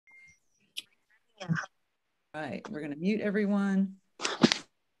All right, we're going to mute everyone.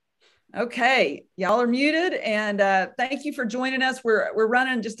 Okay, y'all are muted, and thank you for joining us. We're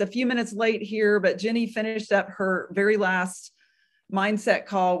running just a few minutes late here, but Jenny finished up her very last mindset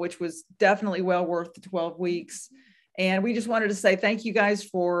call, which was definitely well worth the 12 weeks. And we just wanted to say thank you guys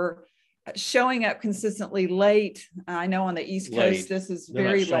for showing up consistently late. I know on the East Coast, this is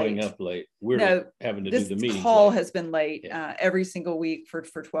very late. Showing up late. We're having to do the meeting. This call has been late every single week for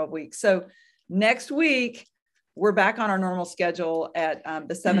 12 weeks. So next week, we're back on our normal schedule at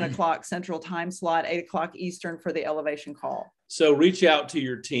the 7 o'clock Central time slot, 8 o'clock Eastern for the elevation call. So reach out to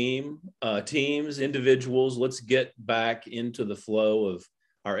your teams, individuals. Let's get back into the flow of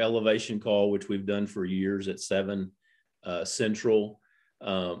our elevation call, which we've done for years at 7 Central.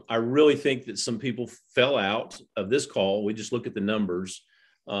 I really think that some people fell out of this call. We just look at the numbers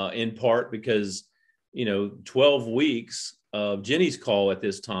in part because, 12 weeks of Jenny's call at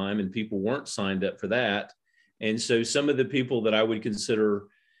this time and people weren't signed up for that. And so some of the people that I would consider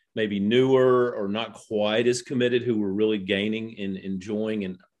maybe newer or not quite as committed, who were really gaining and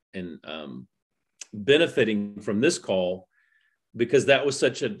enjoying and benefiting from this call, because that was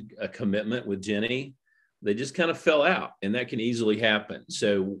such a commitment with Jenny, they just kind of fell out, and that can easily happen.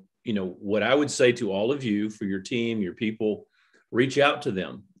 So, what I would say to all of you, for your team, your people, reach out to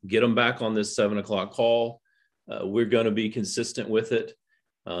them, get them back on this 7 o'clock call. We're going to be consistent with it.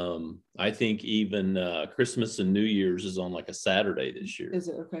 I think even Christmas and New Year's is on like a Saturday this year. Is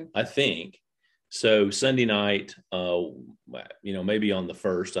it? Okay. I think so. Sunday night, maybe on the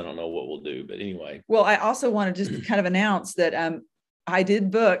 1st, I don't know what we'll do, but anyway. Well, I also want to just kind of announce that I did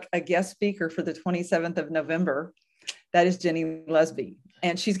book a guest speaker for the 27th of November. That is Jenny Lesby.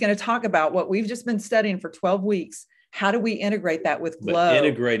 And she's going to talk about what we've just been studying for 12 weeks. How do we integrate that with Glow? But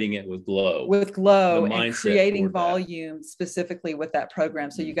integrating it with Glow. With Glow and creating volume specifically with that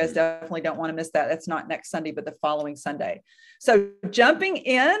program. So you guys definitely don't want to miss that. That's not next Sunday, but the following Sunday. So jumping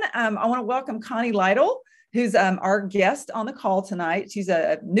in, I want to welcome Connie Lytle, who's our guest on the call tonight. She's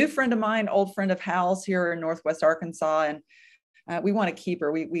a new friend of mine, old friend of Hal's here in Northwest Arkansas. And we want to keep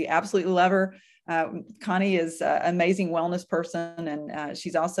her. We absolutely love her. Connie is an amazing wellness person, and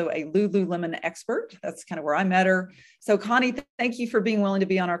she's also a Lululemon expert. That's kind of where I met her. So Connie, thank you for being willing to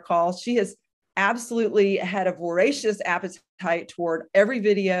be on our call. She has absolutely had a voracious appetite toward every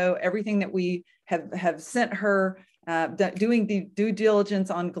video, everything that we have sent her, doing the due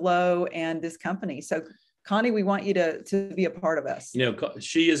diligence on Glow and this company. So Connie, we want you to be a part of us.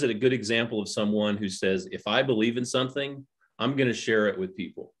 She is a good example of someone who says, if I believe in something, I'm going to share it with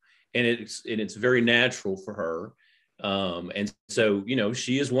people. And it's very natural for her. And so,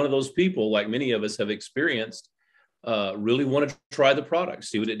 she is one of those people, like many of us have experienced, really want to try the product,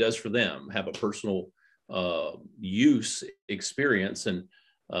 see what it does for them, have a personal use experience. And,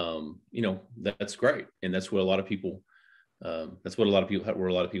 that's great. And that's where a lot of people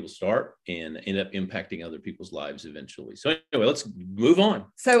start and end up impacting other people's lives eventually. So anyway, let's move on.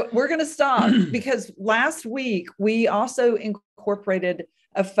 So we're going to stop because last week we also incorporated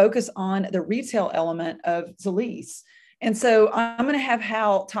a focus on the retail element of Zalease. And so I'm going to have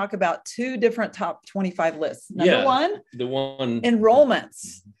Hal talk about 2 different top 25 lists. Number one,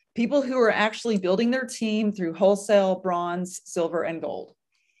 enrollments, people who are actually building their team through wholesale, bronze, silver, and gold.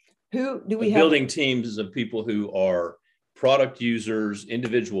 Who do we have? Building teams of people who are product users,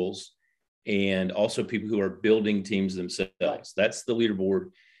 individuals, and also people who are building teams themselves. Right. That's the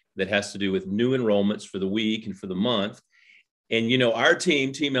leaderboard that has to do with new enrollments for the week and for the month. And, our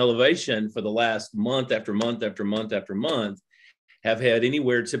team Elevation, for the last month after month after month after month, have had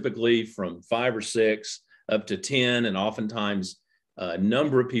anywhere typically from 5 or 6 up to 10, and oftentimes a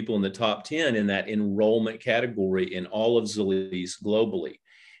number of people in the top 10 in that enrollment category in all of Zalease globally.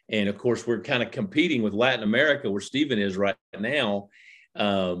 And of course, we're kind of competing with Latin America, where Stephen is right now.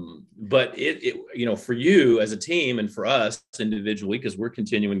 But for you as a team and for us individually, because we're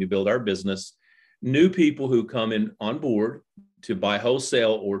continuing to build our business, new people who come in on board to buy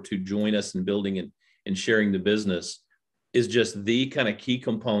wholesale or to join us in building and sharing the business is just the kind of key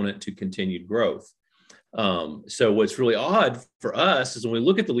component to continued growth. So what's really odd for us is when we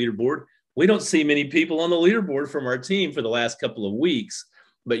look at the leaderboard, we don't see many people on the leaderboard from our team for the last couple of weeks,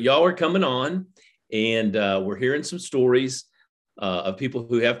 but y'all are coming on, and we're hearing some stories of people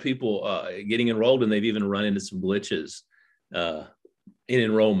who have people getting enrolled, and they've even run into some glitches in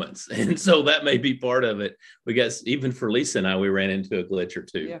enrollments. And so that may be part of it. We guess even for Lisa and I, we ran into a glitch or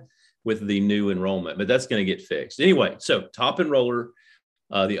two with the new enrollment, but that's going to get fixed. Anyway, so top enroller,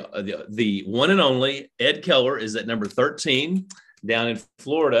 the one and only Ed Keller is at number 13 down in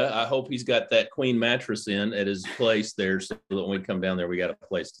Florida. I hope he's got that queen mattress in at his place there, so that when we come down there, we got a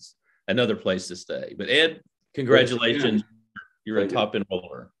place another place to stay. But Ed, congratulations. You're a top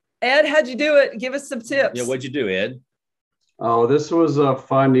enroller. Ed, how'd you do it? Give us some tips. Yeah, what'd you do, Ed? Oh, this was a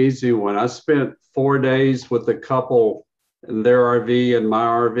fun, easy one. I spent 4 days with a couple in their RV and my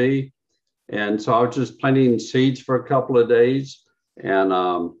RV. And so I was just planting seeds for a couple of days.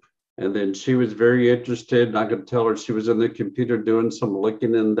 And then she was very interested. And I could tell her she was in the computer doing some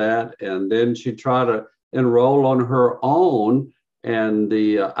looking in that. And then she tried to enroll on her own, and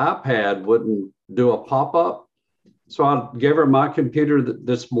the iPad wouldn't do a pop-up. So I gave her my computer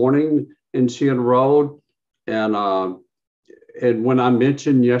this morning, and she enrolled. And when I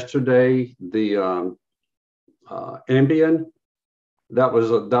mentioned yesterday the Ambien, that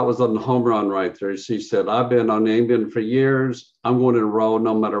was a home run right there. She said, "I've been on Ambien for years. I'm going to enroll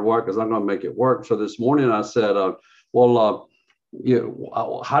no matter what because I'm going to make it work." So this morning I said, "Well,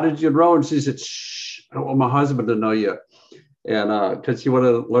 how did you enroll?" And she said, "Shh, I don't want my husband to know yet." And because she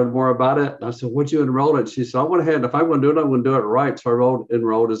wanted to learn more about it. And I said, "What'd you enroll in?" She said, "I went ahead. If I'm going to do it, I'm going to do it right." So I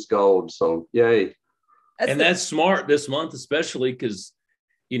enrolled as gold. So yay. That's smart this month, especially because,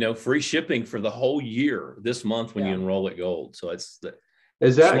 free shipping for the whole year this month when you enroll at gold. So is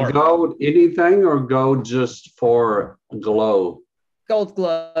that smart. Gold anything or gold just for Glow? Gold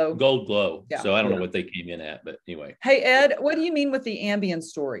Glow. Gold Glow. Yeah. So I don't know what they came in at, but anyway. Hey, Ed, what do you mean with the Ambien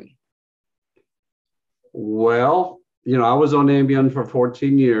story? Well, I was on Ambien for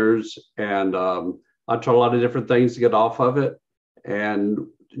 14 years, and I tried a lot of different things to get off of it. And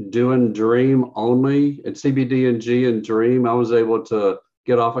doing Dream only at CBD&G and Dream, I was able to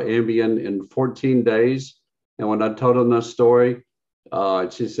get off of Ambien in 14 days. And when I told them this story,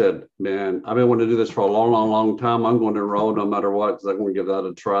 she said, "Man, I've been wanting to do this for a long, long, long time. I'm going to enroll no matter what because I'm going to give that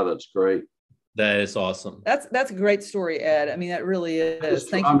a try." That's great. That is awesome. That's a great story, Ed. I mean, that really is.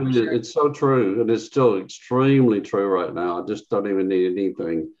 Thank you. It's so true. And it's still extremely true right now. I just don't even need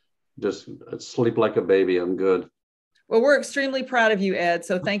anything. Just sleep like a baby. I'm good. Well, we're extremely proud of you, Ed.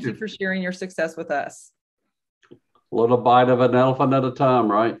 So thank you for sharing your success with us. A little bite of an elephant at a time,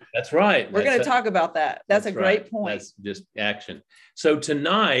 right? That's right. We're going to talk about that. That's a great point. That's just action. So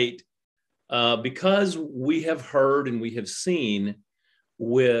tonight, because we have heard and we have seen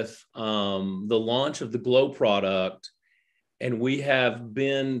with the launch of the Glow product, and we have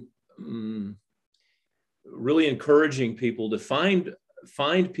been really encouraging people to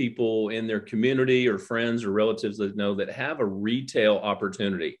find people in their community or friends or relatives that know that have a retail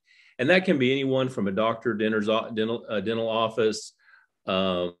opportunity. And that can be anyone from a doctor, dental office,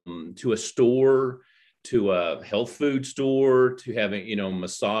 to a store, to a health food store, to having,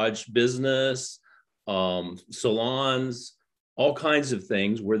 massage business, salons, all kinds of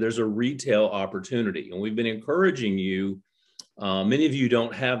things where there's a retail opportunity. And we've been encouraging you. Many of you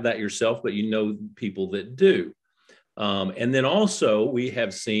don't have that yourself, but you know people that do. And then also we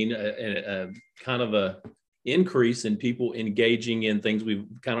have seen a kind of a increase in people engaging in things. We've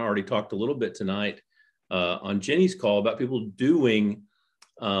kind of already talked a little bit tonight on Jenny's call about people doing,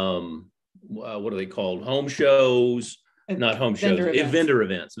 what are they called? Home shows, not home shows, vendor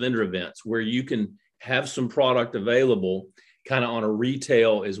events where you can have some product available kind of on a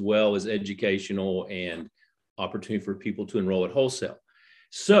retail as well as educational and opportunity for people to enroll at wholesale.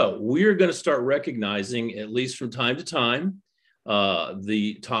 So we're going to start recognizing, at least from time to time,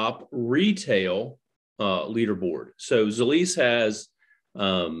 the top retail leaderboard. So Zalise has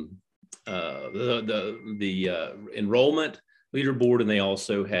the enrollment leaderboard, and they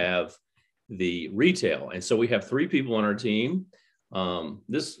also have the retail. And so we have 3 people on our team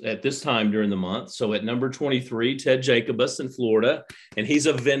at this time during the month. So at number 23, Ted Jacobus in Florida, and he's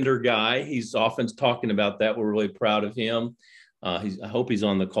a vendor guy. He's often talking about that. We're really proud of him. I hope he's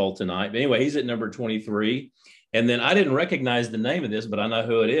on the call tonight. But anyway, he's at number 23. And then I didn't recognize the name of this, but I know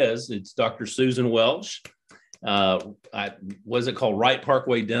who it is. It's Dr. Susan Welch. Was it called Wright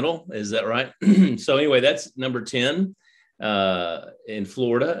Parkway Dental? Is that right? So anyway, that's number 10 in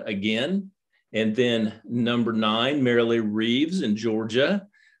Florida again. And then number 9, Marilee Reeves in Georgia.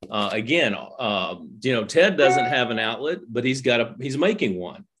 Again, Ted doesn't have an outlet, but he's making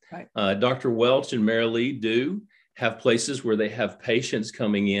one. Right. Dr. Welch and Marilee do have places where they have patients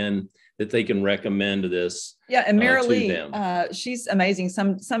coming in that they can recommend this. Yeah, and Marilee, she's amazing.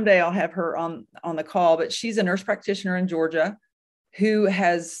 Someday I'll have her on the call, but she's a nurse practitioner in Georgia who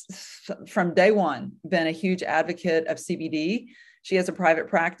has from day one been a huge advocate of CBD. She has a private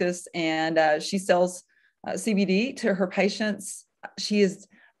practice and she sells CBD to her patients. She has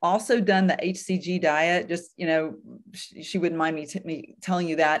also done the HCG diet. Just, she wouldn't mind me telling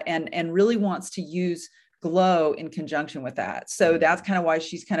you that, and really wants to use Glow in conjunction with that. So that's kind of why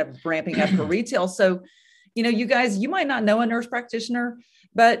she's kind of ramping up her retail. So, you guys, you might not know a nurse practitioner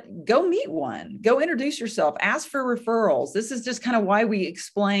but go meet one, go introduce yourself, ask for referrals. This is just kind of why we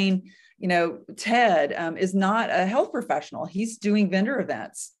explain, Ted is not a health professional. He's doing vendor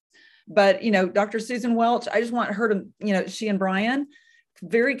events. But, Dr. Susan Welch, I just want her to, she and Brian,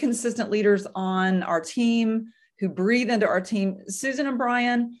 very consistent leaders on our team who breathe into our team. Susan and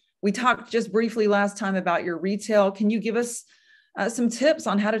Brian, we talked just briefly last time about your retail. Can you give us some tips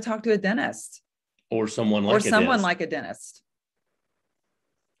on how to talk to a dentist? Or someone like a dentist.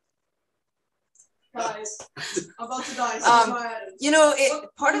 Guys, I'm about to die.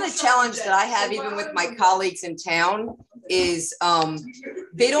 Part of the challenge that I have, even with my colleagues in town, is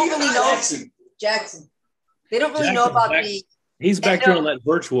they don't really know Jackson. They don't really know about He's back there on that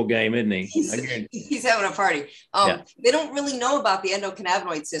virtual game, isn't he? He's having a party. They don't really know about the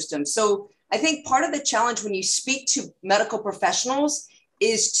endocannabinoid system. So I think part of the challenge when you speak to medical professionals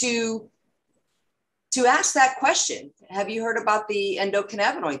is to ask that question. Have you heard about the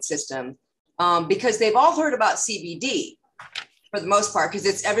endocannabinoid system? Because they've all heard about CBD for the most part, because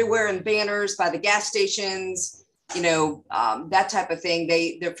it's everywhere in banners by the gas stations, that type of thing.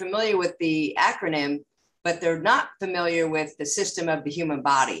 They're familiar with the acronym, but they're not familiar with the system of the human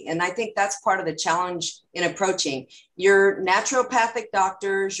body. And I think that's part of the challenge in approaching your naturopathic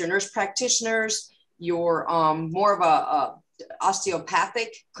doctors, your nurse practitioners, your more of a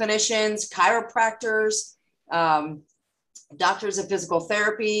osteopathic clinicians, chiropractors, doctors of physical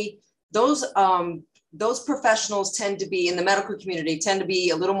therapy. Those professionals tend to be in the medical community, tend to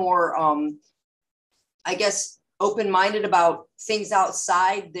be a little more, open-minded about things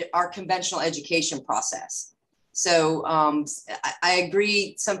outside our conventional education process. So I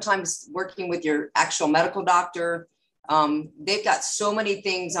agree, sometimes working with your actual medical doctor, they've got so many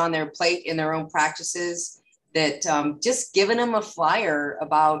things on their plate in their own practices that just giving them a flyer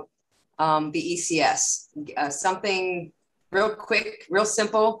about the ECS, something real quick, real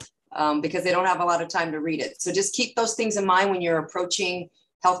simple, because they don't have a lot of time to read it. So just keep those things in mind when you're approaching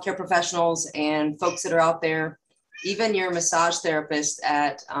healthcare professionals and folks that are out there, even your massage therapist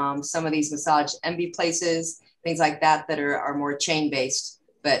at some of these massage envy places, things like that are more chain-based.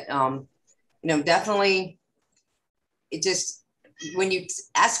 But, definitely it just, when you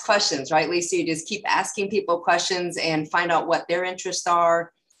ask questions, right, Lisa, you just keep asking people questions and find out what their interests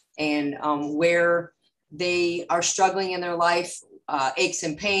are and where they are struggling in their life, aches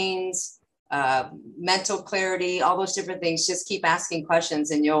and pains, mental clarity, all those different things. Just keep asking questions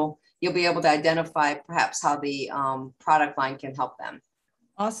and you'll be able to identify perhaps how the product line can help them.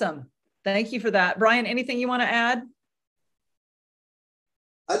 Awesome. Thank you for that. Brian, anything you want to add?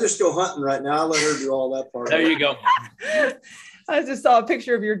 I just go hunting right now. I'll let her do all that part. There you go. I just saw a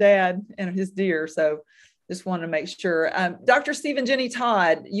picture of your dad and his deer. So just wanted to make sure. Dr. Steve and Jenny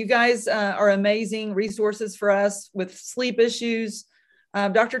Todd, you guys are amazing resources for us with sleep issues.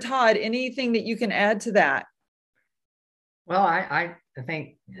 Dr. Todd, anything that you can add to that? Well, I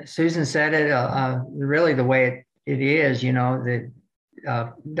think Susan said it really the way it is, that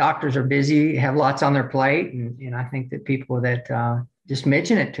doctors are busy, have lots on their plate. And I think that people that just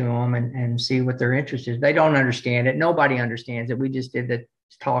mention it to them and see what their interest is. They don't understand it. Nobody understands it. We just did the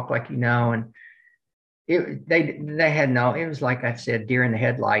talk and they had it was like I said, deer in the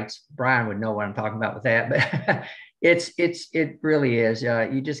headlights. Brian would know what I'm talking about with that, but it really is.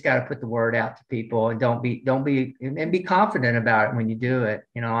 You just got to put the word out to people and be confident about it when you do it.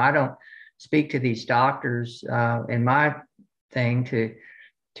 I don't speak to these doctors in my thing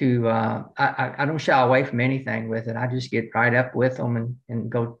I don't shy away from anything with it. I just get right up with them and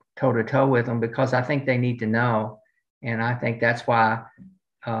go toe to toe with them because I think they need to know. And I think that's why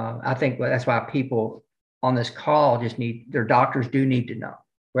people on this call their doctors do need to know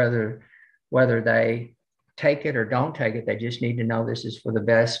whether they take it or don't take it. They just need to know this is for the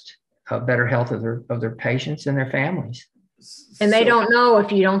better health of their patients and their families. And they don't know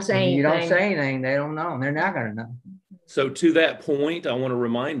if you don't say anything. You don't say anything, they don't know. They're not going to know. So to that point, I want to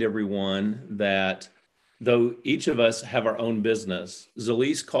remind everyone that though each of us have our own business,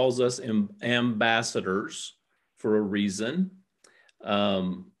 Zalise calls us ambassadors for a reason.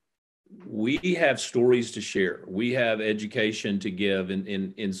 We have stories to share. We have education to give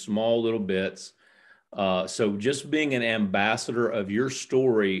in small little bits. So just being an ambassador of your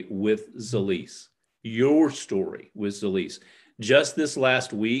story with Zalise, Just this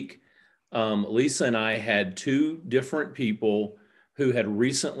last week, Lisa and I had two different people who had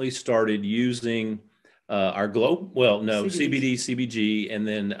recently started using our CBD, CBG, and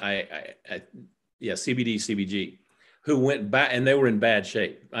then CBD, CBG, who went back, and they were in bad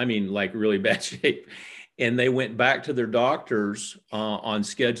shape. I mean, like really bad shape. And they went back to their doctors on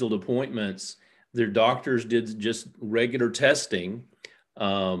scheduled appointments. Their doctors did just regular testing,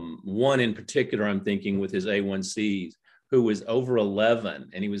 One in particular, I'm thinking with his A1Cs, who was over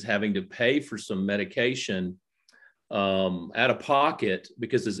 11, and he was having to pay for some medication out of pocket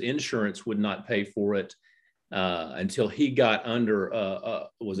because his insurance would not pay for it until he got under,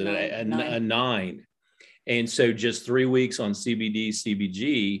 was it a 9? And so just 3 weeks on CBD,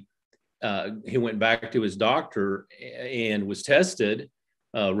 CBG, he went back to his doctor and was tested,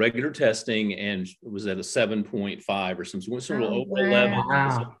 regular testing, and was at a 7.5 or something, over 11.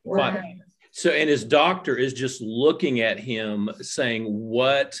 Wow. So, and his doctor is just looking at him saying,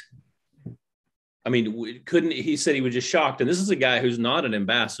 what? I mean, he said he was just shocked. And this is a guy who's not an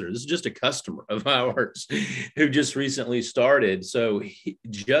ambassador. This is just a customer of ours who just recently started. So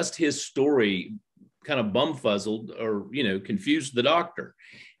just his story kind of bumfuzzled or, confused the doctor.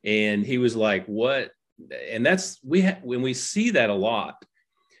 And he was like, what? And that's, when we see that a lot.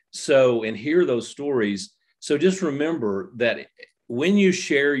 So, and hear those stories. So just remember that when you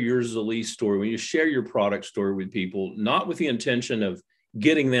share your Zalease story, when you share your product story with people, not with the intention of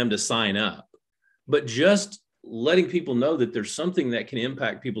getting them to sign up, but just letting people know that there's something that can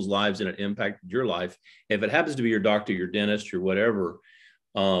impact people's lives and it impacted your life. If it happens to be your doctor, your dentist, or whatever,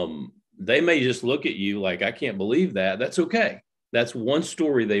 they may just look at you like, I can't believe that. That's okay. That's one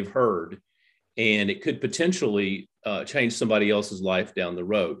story they've heard, and it could potentially change somebody else's life down the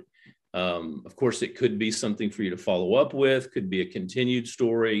road. Of course, it could be something for you to follow up with, could be a continued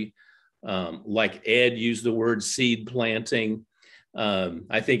story. Like Ed used the word seed planting.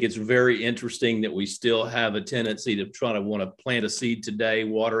 I think it's very interesting that we still have a tendency to try to want to plant a seed today,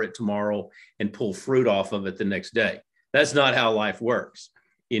 water it tomorrow, and pull fruit off of it the next day. That's not how life works.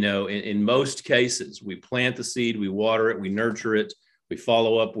 In most cases, we plant the seed, we water it, we nurture it, we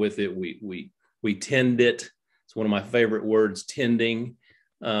follow up with it, we tend it. It's one of my favorite words, tending,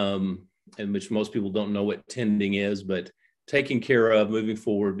 and which most people don't know what tending is, but taking care of, moving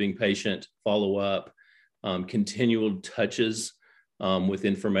forward, being patient, follow up, continual touches with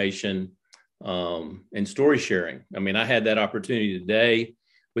information, and story sharing. I mean, I had that opportunity today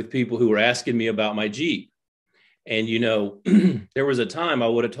with people who were asking me about my Jeep. And, there was a time I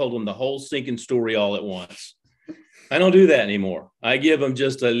would have told them the whole sinking story all at once. I don't do that anymore. I give them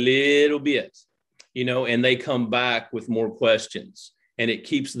just a little bit, and they come back with more questions, and it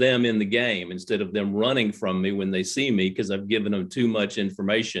keeps them in the game instead of them running from me when they see me because I've given them too much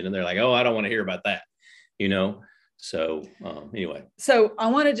information and they're like, oh, I don't want to hear about that, So anyway. So I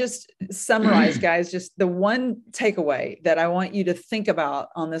want to just summarize, guys, just the one takeaway that I want you to think about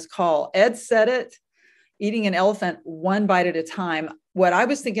on this call. Ed said it, eating an elephant one bite at a time. What I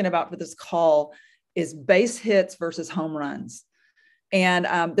was thinking about for this call is base hits versus home runs.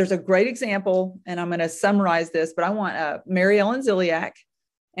 And there's a great example, and I'm going to summarize this, but I want Mary Ellen Ziliak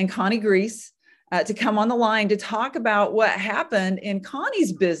and Connie Grease to come on the line to talk about what happened in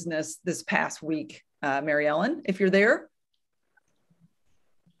Connie's business this past week. Mary Ellen, if you're there.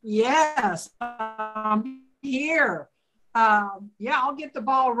 Yes, I'm here. I'll get the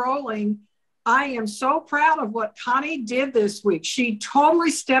ball rolling. I am so proud of what Connie did this week. She totally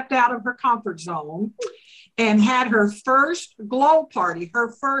stepped out of her comfort zone and had her first glow party,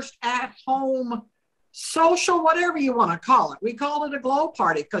 her first at-home social, whatever you want to call it. We called it a glow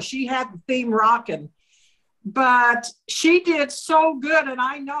party because she had the theme rocking. But she did so good. And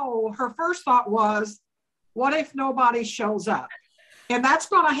I know her first thought was, what if nobody shows up? And that's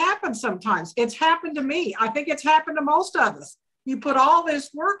going to happen sometimes. It's happened to me. I think it's happened to most of us. You put all this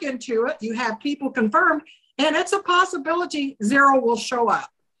work into it, you have people confirmed, and it's a possibility 0 will show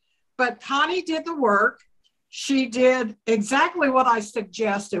up. But Connie did the work. She did exactly what I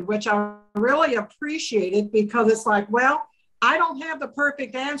suggested, which I really appreciated because it's like, well, I don't have the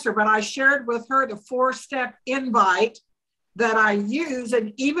perfect answer, but I shared with her the 4-step invite that I use.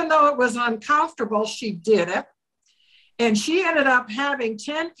 And even though it was uncomfortable, she did it. And she ended up having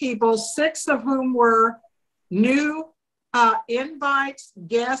 10 people, 6 of whom were new invites,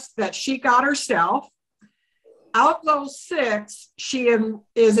 guests that she got herself. Out of those 6, she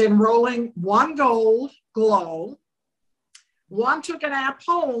is enrolling 1 gold glow. 1 took an app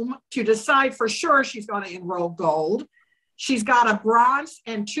home to decide for sure she's going to enroll gold. She's got a bronze,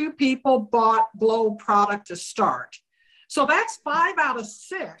 and 2 people bought glow product to start. So that's 5 out of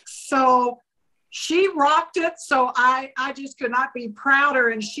 6. So she rocked it. So I just could not be prouder.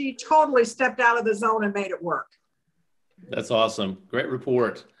 And she totally stepped out of the zone and made it work. That's awesome. Great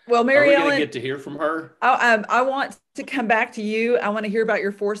report. Well, Mary Ellen, are we going to get to hear from her? I want to come back to you. I want to hear about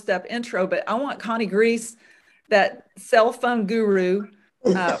your 4-step intro, but I want Connie Grease, that cell phone guru,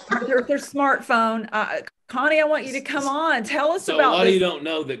 their smartphone. Connie, I want you to come on. Tell us about this. A lot of you don't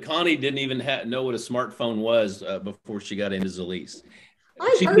know that Connie didn't even know what a smartphone was before she got into Zalease.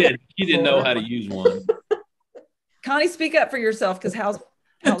 She didn't know how to use one. Connie, speak up for yourself, because how's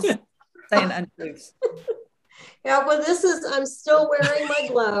saying untruths? Yeah, well, I'm still wearing my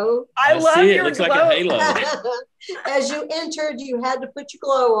glow. I love see it. your Looks glow. like a halo. As you entered, you had to put your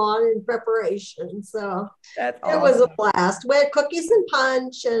glow on in preparation. So That's it was a blast. We had cookies and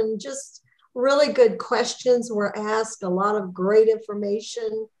punch, and just really good questions were asked, a lot of great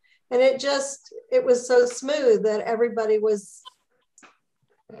information. And it was so smooth that everybody was,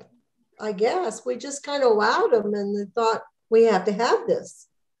 I guess, we just kind of wowed them and thought we have to have this.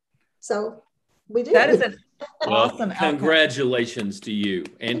 So we did. That is an awesome outcome. Congratulations to you.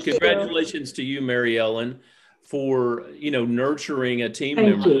 And congratulations to you, Mary Ellen, for, nurturing a team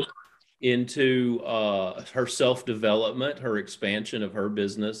member into her self-development, her expansion of her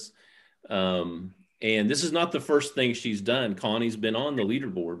business. And this is not the first thing she's done. Connie's been on the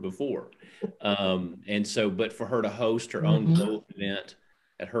leaderboard before. But for her to host her own glow event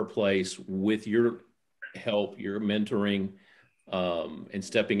at her place with your help, your mentoring, and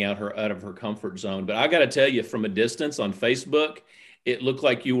stepping out of her comfort zone. But I got to tell you, from a distance on Facebook, it looked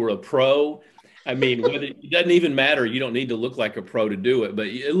like you were a pro. I mean, it doesn't even matter. You don't need to look like a pro to do it, but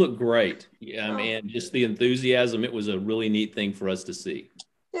it looked great. And just the enthusiasm, it was a really neat thing for us to see.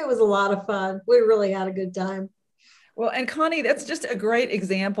 It was a lot of fun. We really had a good time. Well, and Connie, that's just a great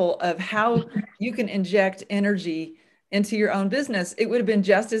example of how you can inject energy into your own business. It would have been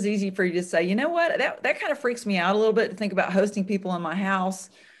just as easy for you to say, you know what, that kind of freaks me out a little bit to think about hosting people in my house.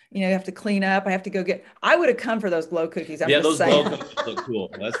 You have to clean up. I have to go I would have come for those glow cookies. Those glow cookies look cool.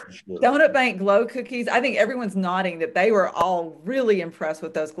 That's for sure. Donut Bank glow cookies. I think everyone's nodding that they were all really impressed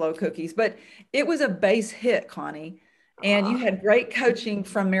with those glow cookies, but it was a base hit, Connie. And you had great coaching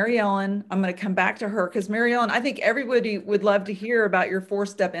from Mary Ellen. I'm going to come back to her because Mary Ellen, I think everybody would love to hear about your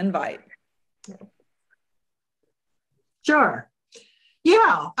 4-step invite. Sure.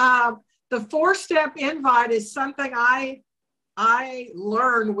 Yeah. The 4-step invite is something I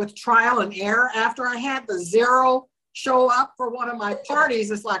learned with trial and error. After I had the 0 show up for one of my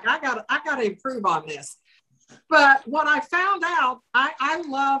parties, it's like, I got to improve on this. But what I found out, I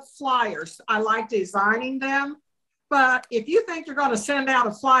love flyers. I like designing them. But if you think you're going to send out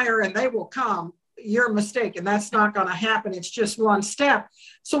a flyer and they will come, you're mistaken. That's not going to happen. It's just one step.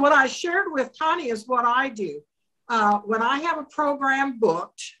 So what I shared with Connie is what I do. When I have a program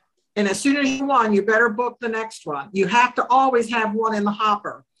booked, and as soon as you won, you better book the next one. You have to always have one in the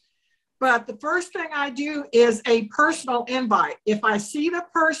hopper. But the first thing I do is a personal invite. If I see the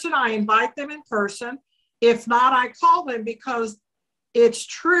person, I invite them in person. If not, I call them, because it's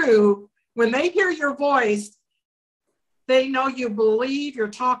true. When they hear your voice, they know you believe, you're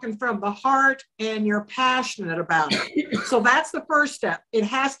talking from the heart, and you're passionate about it. So that's the first step. It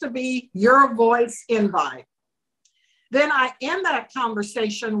has to be your voice invite. Then I end that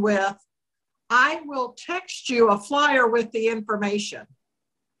conversation with, I will text you a flyer with the information.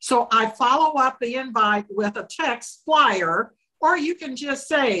 So I follow up the invite with a text flyer, or you can just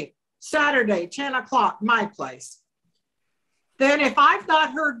say, Saturday, 10 o'clock, my place. Then if I've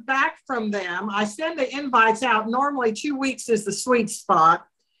not heard back from them, I send the invites out. Normally 2 weeks is the sweet spot.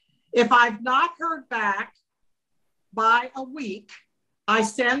 If I've not heard back by a week, I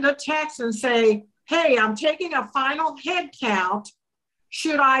send a text and say, hey, I'm taking a final head count.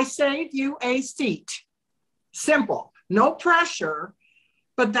 Should I save you a seat? Simple, no pressure,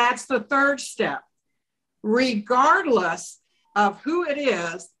 but that's the third step. Regardless of who it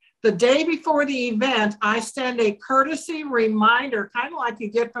is, the day before the event, I send a courtesy reminder, kind of like you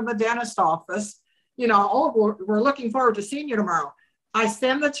get from the dentist office, oh, we're looking forward to seeing you tomorrow. I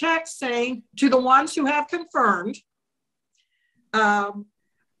send the text saying to the ones who have confirmed,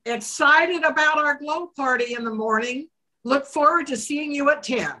 excited about our glow party in the morning, look forward to seeing you at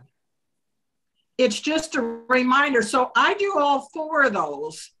 10. It's just a reminder. So I do all 4 of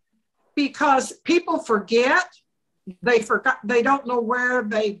those because people forget. They don't know where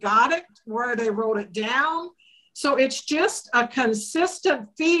they got it, where they wrote it down. So it's just a consistent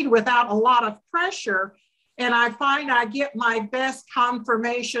feed without a lot of pressure. And I find I get my best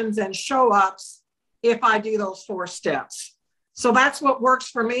confirmations and show ups if I do those 4 steps. So that's what works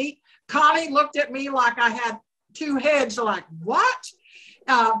for me. Connie looked at me like I had 2 heads, like, what?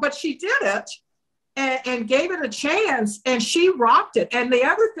 But she did it and gave it a chance, and she rocked it. And the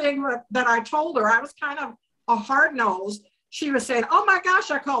other thing that I told her, I was kind of a hard nose. She was saying, oh my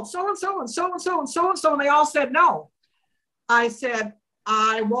gosh, I called so-and-so and so-and-so and so-and-so, and they all said no. I said,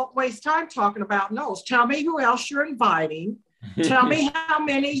 I won't waste time talking about no's. Tell me who else you're inviting. Tell me how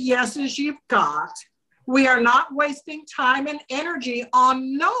many yeses you've got. We are not wasting time and energy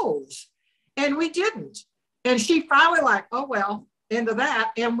on no's. And we didn't. And she finally like, oh, well, into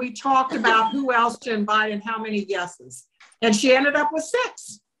that. And we talked about who else to invite and how many yeses. And she ended up with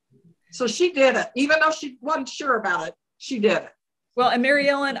 6. So she did it. Even though she wasn't sure about it, she did it. Well, and Mary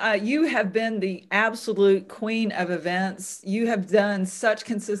Ellen, you have been the absolute queen of events. You have done such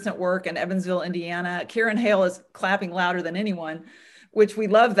consistent work in Evansville, Indiana. Karen Hale is clapping louder than anyone, which we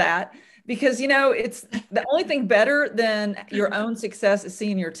love that, because, you know, it's the only thing better than your own success is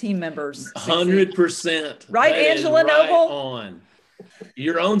seeing your team members succeed. 100%. Right, That Angela is right Noble? on.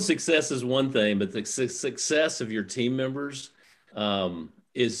 Your own success is one thing, but the success of your team members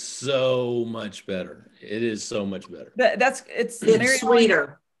is so much better. It is so much better. It's Mary sweeter.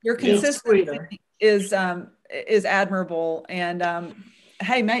 Ellen, your consistency is admirable. And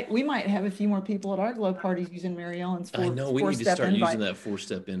hey, mate, we might have a few more people at our glow parties using Mary Ellen's I know we need to start using that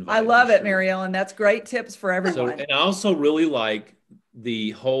 4-step invite. I love it, Mary Ellen. That's great tips for everyone. So, and I also really like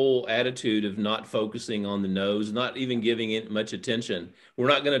the whole attitude of not focusing on the no's, not even giving it much attention. We're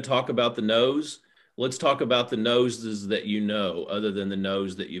not going to talk about the no's. Let's talk about the noses that you know, other than the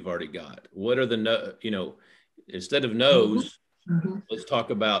no's that you've already got. What are the instead of no's, let's talk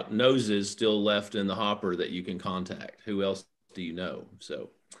about noses still left in the hopper that you can contact. Who else do you know? So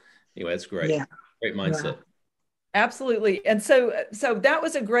anyway, that's great. Yeah. Great mindset. Yeah. Absolutely. And so that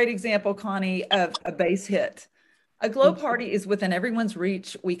was a great example, Connie, of a base hit. A glow party is within everyone's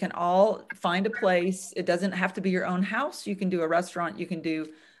reach. We can all find a place. It doesn't have to be your own house. You can do a restaurant. You can do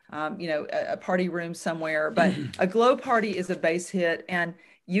a party room somewhere, but a glow party is a base hit. And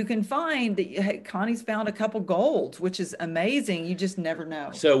you can find that, hey, Connie's found a couple golds, which is amazing. You just never know.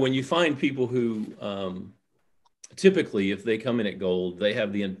 So when you find people who, typically if they come in at gold, they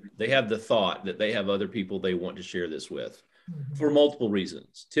have the thought that they have other people they want to share this with for multiple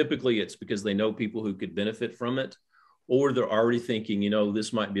reasons. Typically it's because they know people who could benefit from it, or they're already thinking,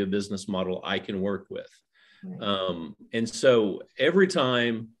 this might be a business model I can work with. Right. And so every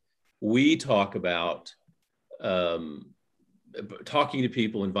time we talk about talking to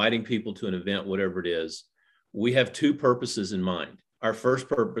people, inviting people to an event, whatever it is, we have 2 purposes in mind. Our first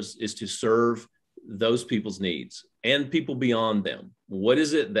purpose is to serve those people's needs and people beyond them. What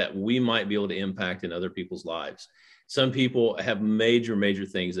is it that we might be able to impact in other people's lives? Some people have major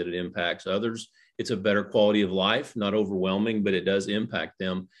things that it impacts. Others, it's a better quality of life, not overwhelming, but it does impact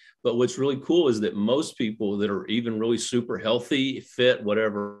them. But what's really cool is that most people that are even really super healthy, fit,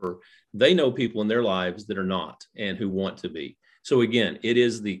 whatever, they know people in their lives that are not and who want to be. So again, it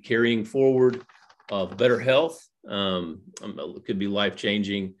is the carrying forward of better health. It could be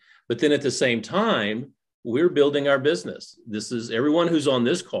life-changing, but then at the same time, we're building our business. This is everyone who's on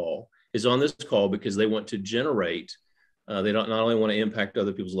this call is on this call because they want to generate. They don't not only want to impact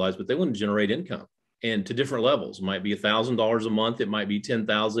other people's lives, but they want to generate income. And to different levels. It might be $1,000 a month. It might be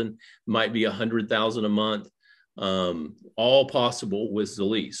 10,000, might be 100,000 a month, all possible with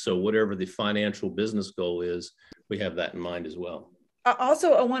Zalise. So whatever the financial business goal is, we have that in mind as well.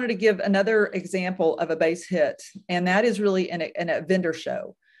 Also, I wanted to give another example of a base hit, and that is really in a vendor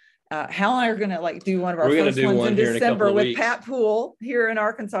show. Hal and I are going to do one of our first ones in December with Pat Poole here in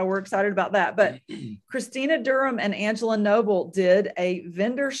Arkansas. We're excited about that. But Christina Durham and Angela Noble did a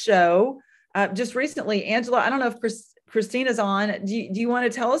vendor show just recently. Angela, I don't know if Christina's on. Do you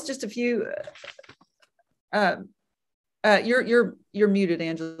want to tell us just a few? You're muted,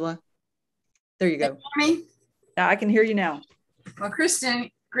 Angela. There you go. Can you hear me? I can hear you now. Well, Christina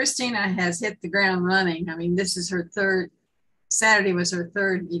has hit the ground running. I mean, this is her Saturday was her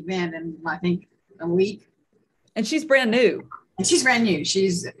 3rd event in, I think, a week. And she's brand new. She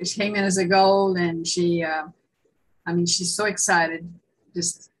came in as a gold, and she's so excited,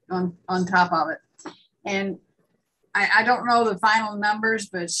 just on top of it. And I don't know the final numbers,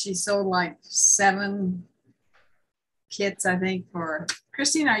 but she sold like 7 kits, I think, for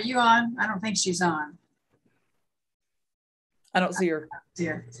Christina. Are you on? I don't think she's on. I don't see her.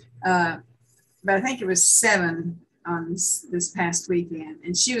 But I think it was 7 on this past weekend,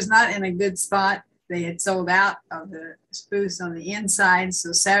 and she was not in a good spot. They had sold out of the spruce on the inside,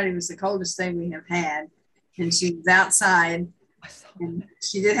 so Saturday was the coldest day we have had, and she was outside, and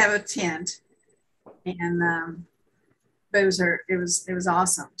she did have a tent, and but it was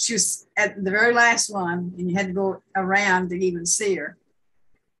awesome. She was at the very last one, and you had to go around to even see her.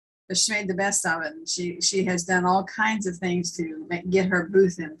 But she made the best of it. And she has done all kinds of things to get her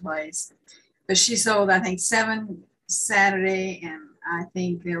booth in place. But she sold, I think, 7 Saturday, and I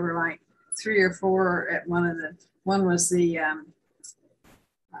think there were like 3 or 4 at one was the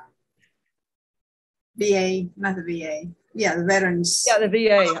VA, not the VA. Yeah, the veterans. Yeah, the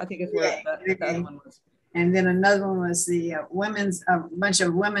VA, I think is where that one was. And then another one was the bunch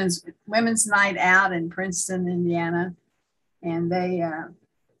of women's night out in Princeton, Indiana. and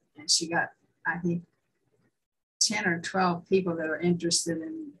she got, I think, 10 or 12 people that are interested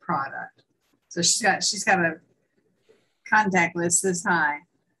in the product. So she's got a contact list this high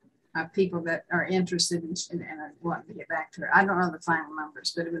of people that are interested in and I want to get back to her. I don't know the final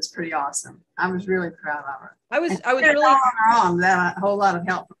numbers, but it was pretty awesome. I was really proud of her. I was really on her own. That a whole lot of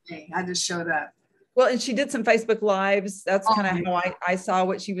help for me. I just showed up. Well, and she did some Facebook Lives. That's kind of how I saw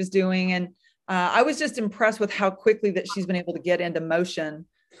what she was doing. And I was just impressed with how quickly that she's been able to get into motion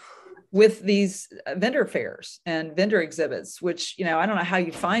with these vendor fairs and vendor exhibits, which, you know, I don't know how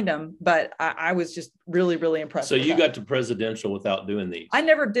you find them, but I was just really, really impressed. So you got to presidential without doing these? I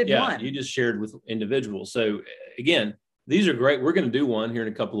never did one. You just shared with individuals. So again, these are great. We're going to do one here in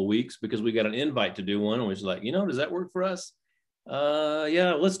a couple of weeks because we got an invite to do one. And we was like, you know, does that work for us?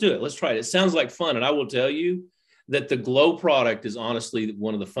 Yeah, let's do it. Let's try it. It sounds like fun. And I will tell you that the Glow product is honestly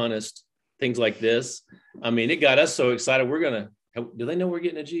one of the funnest things like this. I mean, it got us so excited. We're going to, do they know we're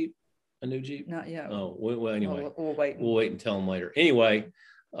getting a Jeep? A new Jeep? Not yet. Oh, well, anyway, we'll wait. We'll wait and tell them later. Anyway,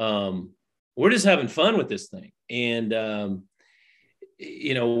 we're just having fun with this thing. And,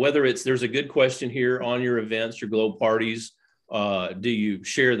 you know, whether there's a good question here on your events, your Glow parties, do you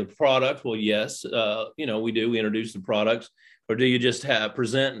share the product? Well, yes, you know, we do. We introduce the products. Or do you just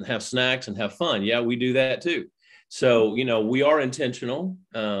present and have snacks and have fun? Yeah, we do that too. So, you know, we are intentional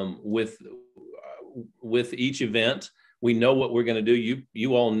with each event. We know what we're going to do.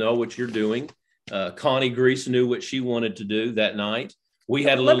 You all know what you're doing. Connie Grease knew what she wanted to do that night. We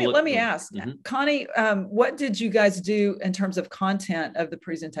had a little. Let me ask, Connie, what did you guys do in terms of content of the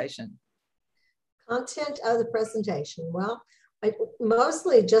presentation? Content of the presentation. Well, I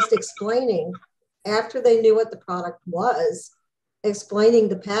mostly just explaining after they knew what the product was, explaining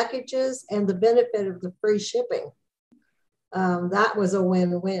the packages and the benefit of the free shipping. That was a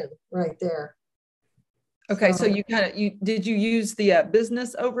win-win right there. Okay, so did you use the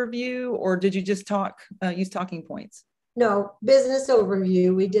business overview, or did you just use talking points? No, business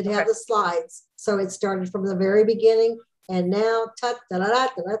overview. We did have the slides, so it started from the very beginning, and now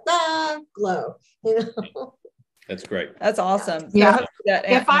Glow. You know, that's great. That's awesome. Yeah. So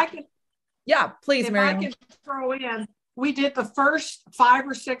if I could, yeah, please, Mary. If I could throw in, we did the first 5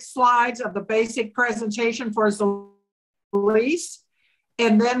 or 6 slides of the basic presentation for Zalise.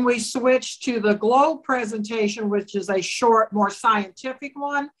 And then we switched to the Glow presentation, which is a short, more scientific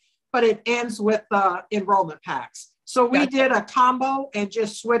one, but it ends with the enrollment packs. So we did a combo and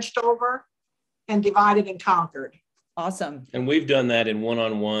just switched over and divided and conquered. Awesome. And we've done that in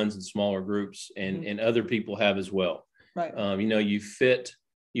one-on-ones and smaller groups, and other people have as well. Right. You know, you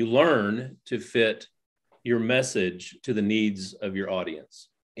learn to fit your message to the needs of your audience.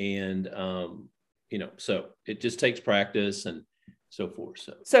 And, you know, so it just takes practice and so forth.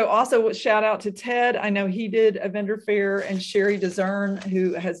 So also shout out to Ted. I know he did a vendor fair, and Sherry DeZern,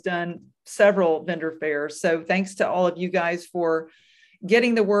 who has done several vendor fairs. So thanks to all of you guys for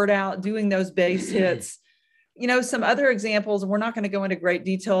getting the word out, doing those base hits. You know, some other examples, and we're not going to go into great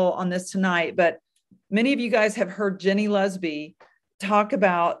detail on this tonight, but many of you guys have heard Jenny Lusby talk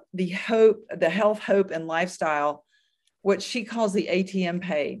about the health, hope, and lifestyle, what she calls the ATM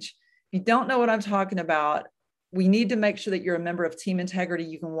page. If you don't know what I'm talking about, we need to make sure that you're a member of Team Integrity.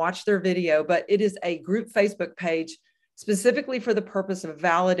 You can watch their video, but it is a group Facebook page specifically for the purpose of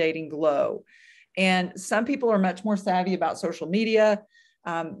validating Glow. And some people are much more savvy about social media.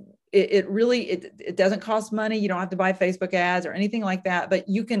 It doesn't cost money. You don't have to buy Facebook ads or anything like that, but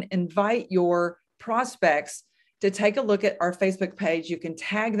you can invite your prospects to take a look at our Facebook page. You can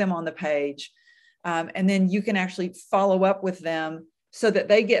tag them on the page, and then you can actually follow up with them so that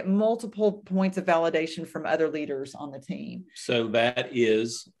they get multiple points of validation from other leaders on the team. So that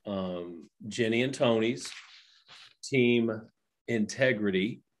is Jenny and Tony's Team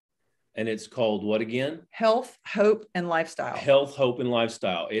Integrity. And it's called what again? Health, Hope, and Lifestyle. Health, Hope, and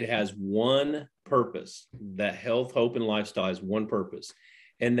Lifestyle. It has one purpose. That health, hope, and lifestyle has one purpose.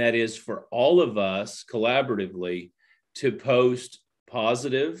 And that is for all of us collaboratively to post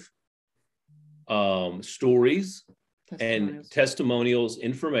positive stories and testimonials,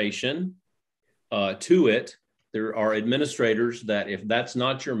 information to it. There are administrators that if that's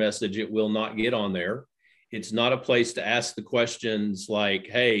not your message, it will not get on there. It's not a place to ask the questions like,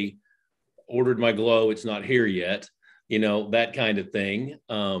 hey, ordered my Glow, it's not here yet, you know, that kind of thing.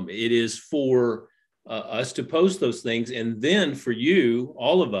 It is for us to post those things, and then for you,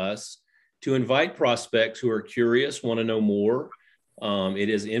 all of us, to invite prospects who are curious, want to know more. It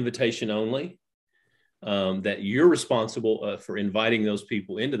is invitation only. That you're responsible for inviting those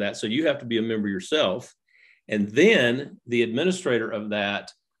people into that. So you have to be a member yourself. And then the administrator of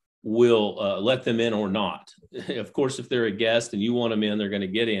that will let them in or not. Of course, if they're a guest and you want them in, they're going to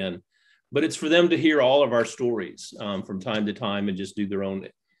get in. But it's for them to hear all of our stories from time to time and just do their own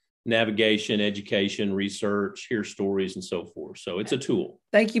navigation, education, research, hear stories, and so forth. So it's a tool.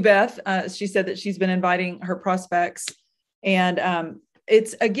 Thank you, Beth. She said that she's been inviting her prospects. And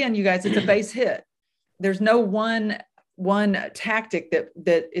it's, again, you guys, it's a base hit. There's no one tactic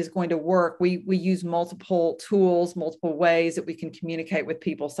that is going to work. We use multiple tools, multiple ways that we can communicate with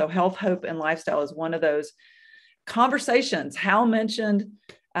people. So health, hope, and lifestyle is one of those conversations. Hal mentioned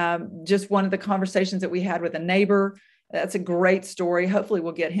just one of the conversations that we had with a neighbor. That's a great story. Hopefully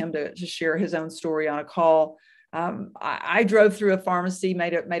we'll get him to share his own story on a call. I drove through a pharmacy,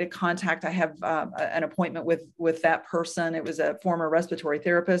 made a contact. I have an appointment with that person. It was a former respiratory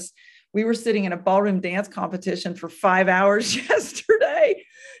therapist. We were sitting in a ballroom dance competition for 5 hours yesterday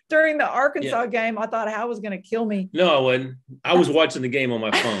during the Arkansas game. I thought Hal was going to kill me. No, I wasn't. I was watching the game on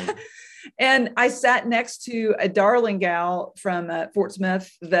my phone. And I sat next to a darling gal from Fort Smith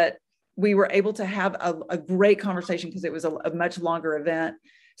that we were able to have a great conversation because it was a much longer event.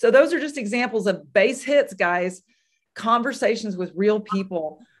 So those are just examples of base hits, guys, conversations with real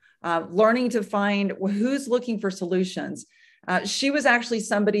people, learning to find who's looking for solutions. She was actually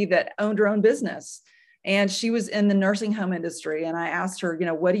somebody that owned her own business, and she was in the nursing home industry. And I asked her,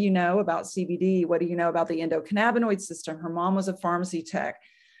 what do you know about CBD? What do you know about the endocannabinoid system? Her mom was a pharmacy tech.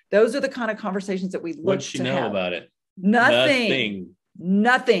 Those are the kind of conversations that we look to have. What'd she know about it? Nothing.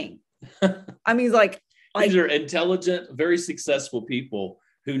 I mean, these are intelligent, very successful people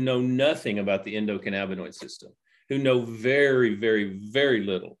who know nothing about the endocannabinoid system, who know very, very, very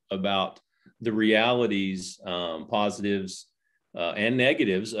little about the realities, positives, and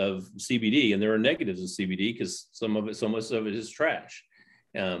negatives of CBD. And there are negatives of CBD because so much of it is trash.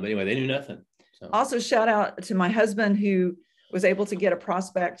 But anyway, they knew nothing. So. Also, shout out to my husband who was able to get a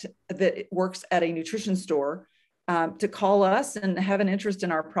prospect that works at a nutrition store to call us and have an interest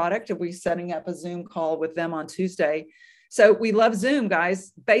in our product. And we're setting up a Zoom call with them on Tuesday. So we love Zoom,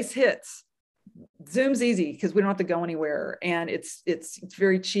 guys. Base hits. Zoom's easy because we don't have to go anywhere, and it's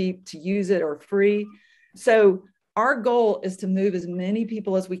very cheap to use it or free. So our goal is to move as many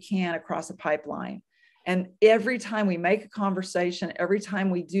people as we can across a pipeline. And every time we make a conversation, every time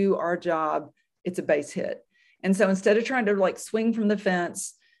we do our job, it's a base hit. And so instead of trying to swing from the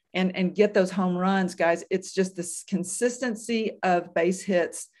fence and get those home runs, guys, it's just this consistency of base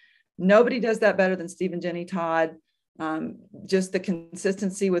hits. Nobody does that better than Steve and Jenny Todd. Just the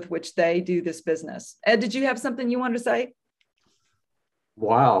consistency with which they do this business. Ed, did you have something you wanted to say?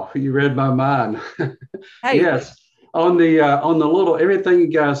 Wow, you read my mind. Hey. Yes, on the little, everything you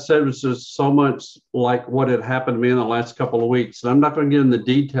guys said was just so much like what had happened to me in the last couple of weeks. And I'm not going to get into the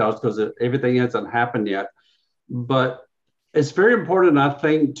details because everything hasn't happened yet. But it's very important, I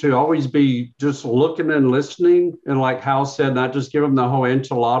think, to always be just looking and listening. And like Hal said, not just give them the whole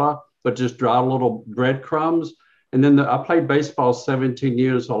enchilada, but just drop little breadcrumbs. And then I played baseball 17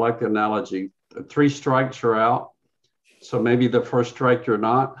 years. I like the analogy. 3 strikes, you're out. So maybe the first strike, you're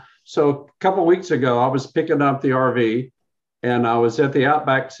not. So a couple of weeks ago, I was picking up the RV, and I was at the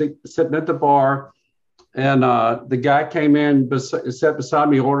Outback sitting at the bar. And the guy came in, sat beside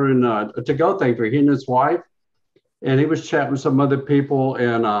me ordering a to-go thing for he and his wife. And he was chatting with some other people.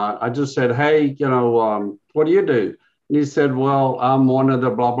 And I just said, hey, what do you do? And he said, well, I'm one of the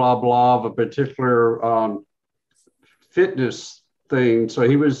blah, blah, blah of a particular fitness thing. So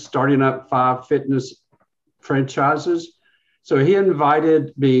he was starting up 5 fitness franchises. So he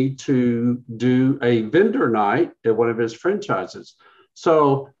invited me to do a vendor night at one of his franchises.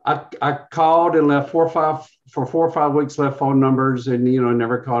 So I called and left 4 or 5 weeks, left phone numbers, and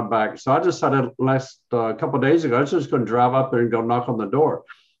never called back. So I decided last couple of days ago, I was just going to drive up there and go knock on the door.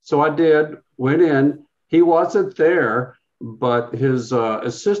 So I did, went in. He wasn't there, but his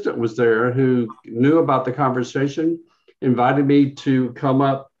assistant was there who knew about the conversation, invited me to come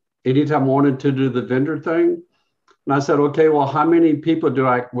up anytime I wanted to do the vendor thing. And I said, okay, well, how many people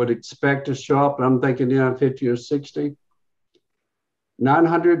would expect to show up? And I'm thinking, 50 or 60,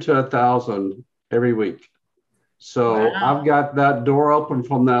 900 to 1,000 every week. So wow. I've got that door open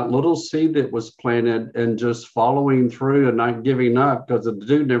from that little seed that was planted and just following through and not giving up because the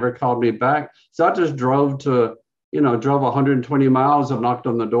dude never called me back. So I just drove 120 miles and knocked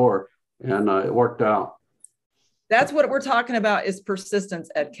on the door, and it worked out. That's what we're talking about is persistence,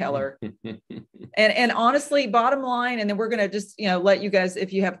 Ed Keller. and honestly, bottom line, and then we're going to just, let you guys,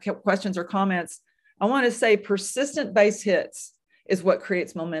 if you have questions or comments, I want to say persistent base hits is what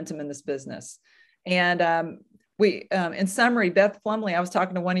creates momentum in this business. And in summary, Beth Plumley, I was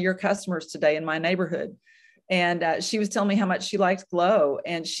talking to one of your customers today in my neighborhood, And she was telling me how much she likes Glow,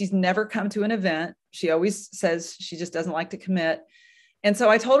 and she's never come to an event. She always says she just doesn't like to commit. And so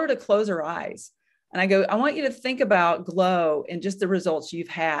I told her to close her eyes. And I go, I want you to think about Glow and just the results you've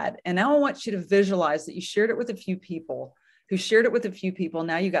had. And now I want you to visualize that you shared it with a few people who shared it with a few people.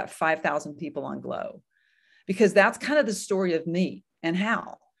 Now you got 5,000 people on Glow, because that's kind of the story of me and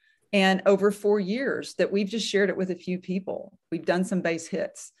Hal. And over 4 years that we've just shared it with a few people. We've done some base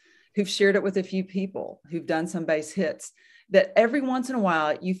hits, who've shared it with a few people who've done some base hits, that every once in a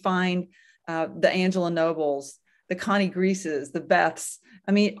while you find the Angela Nobles, the Connie Greases, the Beths.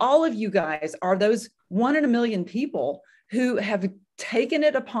 I mean, all of you guys are those 1 in a million people who have taken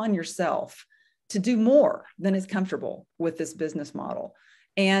it upon yourself to do more than is comfortable with this business model.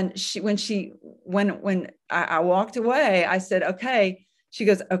 And when I walked away, I said, okay, she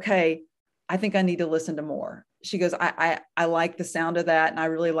goes, okay, I think I need to listen to more. She goes, I like the sound of that. And I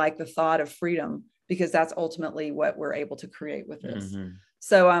really like the thought of freedom, because that's ultimately what we're able to create with this. Mm-hmm.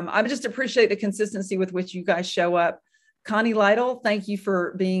 So I just appreciate the consistency with which you guys show up. Connie Lytle, thank you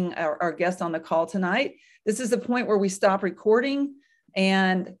for being our guest on the call tonight. This is the point where we stop recording,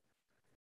 and